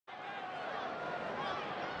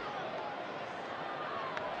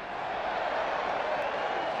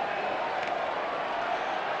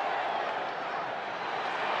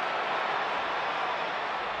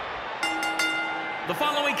The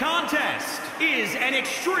following contest is an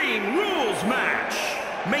Extreme Rules match.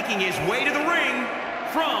 Making his way to the ring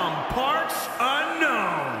from parts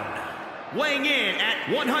unknown. Weighing in at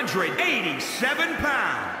 187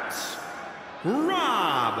 pounds,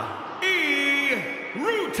 Robbie.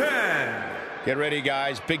 Get ready,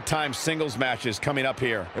 guys. Big-time singles matches coming up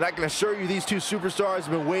here. And I can assure you these two superstars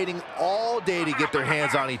have been waiting all day to get their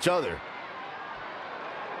hands on each other.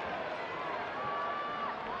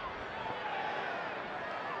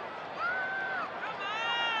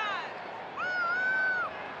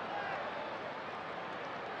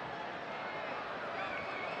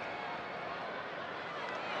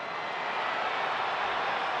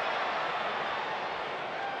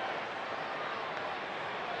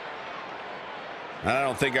 I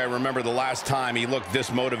don't think I remember the last time he looked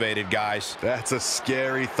this motivated, guys. That's a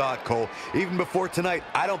scary thought, Cole. Even before tonight,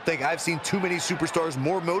 I don't think I've seen too many superstars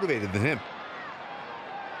more motivated than him.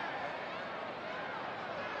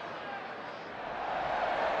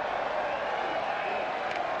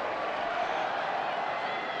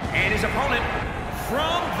 And his opponent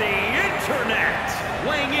from the internet,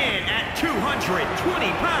 weighing in at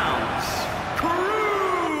 220 pounds,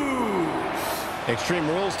 Extreme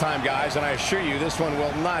Rules time, guys, and I assure you this one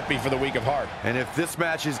will not be for the weak of heart. And if this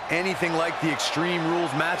match is anything like the Extreme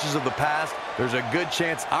Rules matches of the past, there's a good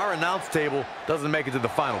chance our announce table doesn't make it to the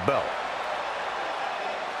final bell.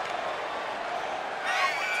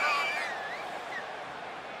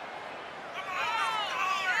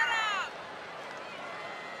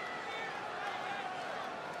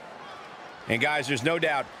 And guys, there's no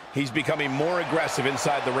doubt he's becoming more aggressive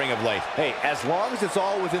inside the ring of late. Hey, as long as it's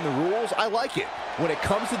all within the rules, I like it. When it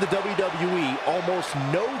comes to the WWE, almost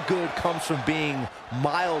no good comes from being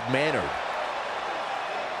mild-mannered.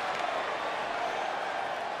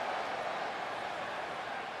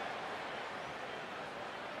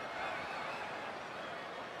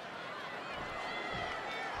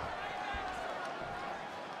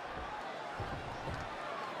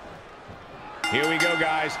 Here we go,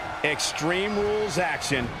 guys. Extreme Rules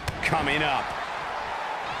action coming up.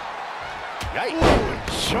 Ooh,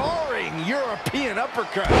 jarring European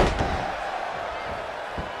uppercut.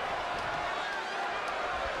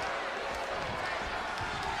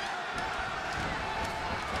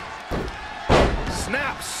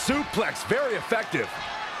 Snap suplex, very effective.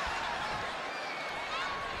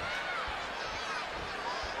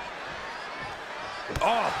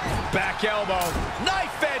 Oh, back elbow.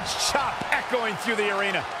 Knife edge chop echoing through the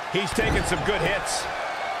arena. He's taking some good hits.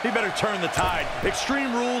 He better turn the tide.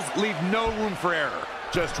 Extreme Rules leave no room for error.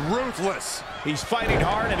 Just ruthless. He's fighting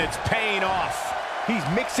hard and it's paying off. He's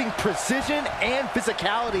mixing precision and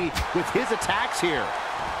physicality with his attacks here.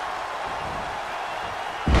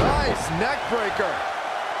 Nice neck breaker.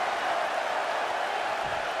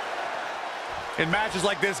 In matches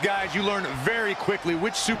like this, guys, you learn very quickly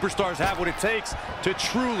which superstars have what it takes to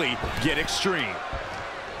truly get extreme.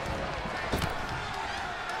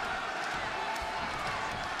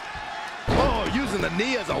 Oh, using the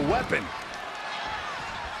knee as a weapon.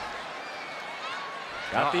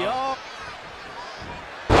 Got the oh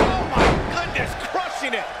my goodness,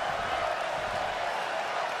 crushing it.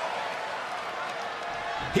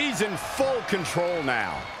 He's in full control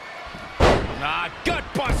now. Gut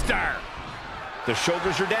buster. The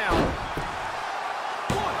shoulders are down.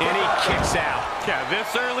 And he kicks out. Yeah,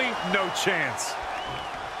 this early, no chance.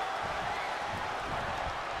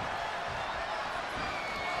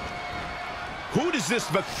 Who does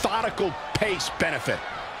this methodical pace benefit?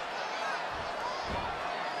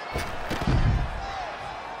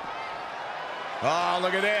 Oh,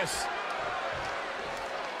 look at this.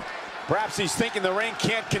 Perhaps he's thinking the ring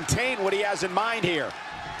can't contain what he has in mind here.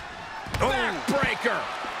 Backbreaker.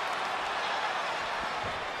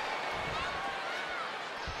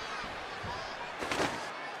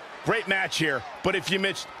 Great match here, but if you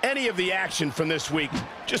missed any of the action from this week,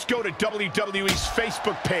 just go to WWE's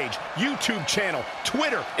Facebook page, YouTube channel,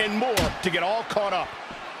 Twitter, and more to get all caught up.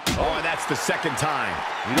 Oh, and that's the second time.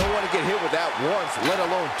 You don't want to get hit with that once, let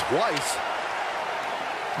alone twice.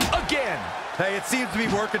 Again. Hey, it seems to be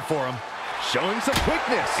working for him. Showing some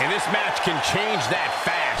quickness. And this match can change that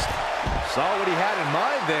fast. Saw what he had in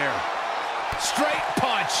mind there. Straight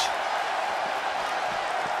punch.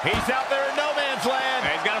 He's out there in no man's land.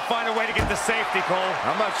 Hey, he's got to find a way to get the safety, Cole.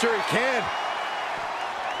 I'm not sure he can.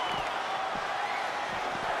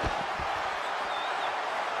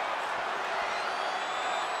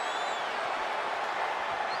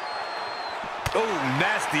 Oh,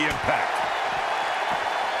 nasty impact.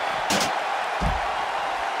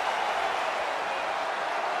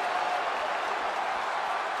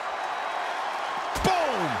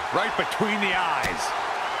 Boom! right between the eyes.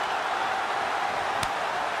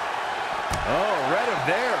 Oh, read him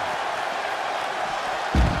there.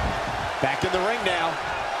 Back in the ring now.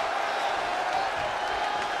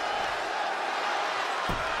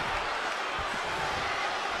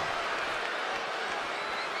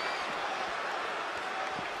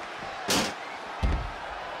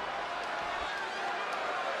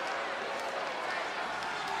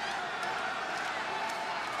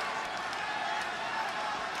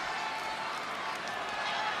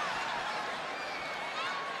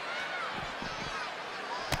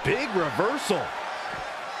 Big reversal.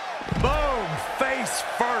 Boom, face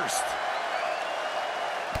first.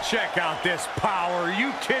 Check out this power. Are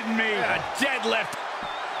you kidding me? A deadlift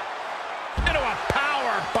into a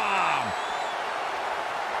power bomb.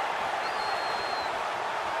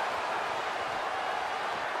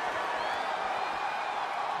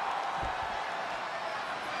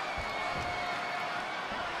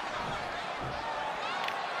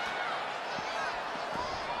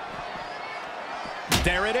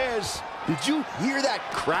 There it is. Did you hear that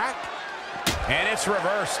crack? And it's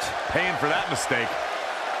reversed. Paying for that mistake.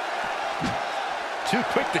 Too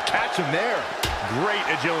quick to catch him there. Great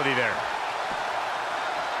agility there.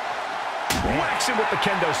 Whacks him with the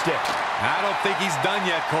kendo stick. I don't think he's done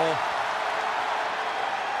yet, Cole.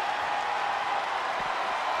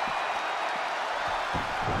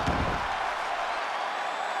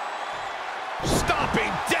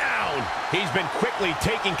 Stomping down. He's been quickly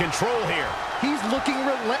taking control here. He's looking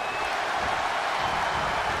relentless.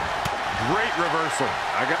 Great reversal.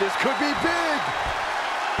 This could be big.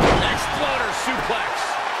 Exploder suplex.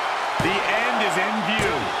 The end is in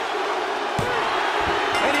view.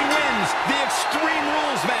 And he wins the Extreme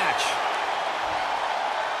Rules match.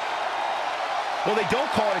 Well, they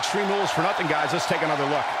don't call it Extreme Rules for nothing, guys. Let's take another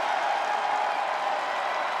look.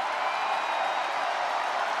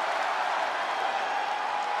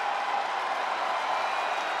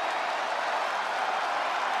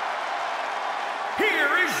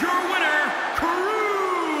 Here is your winner,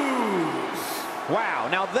 Cruz. Wow,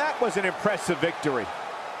 now that was an impressive victory.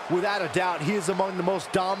 Without a doubt, he is among the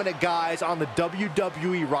most dominant guys on the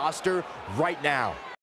WWE roster right now.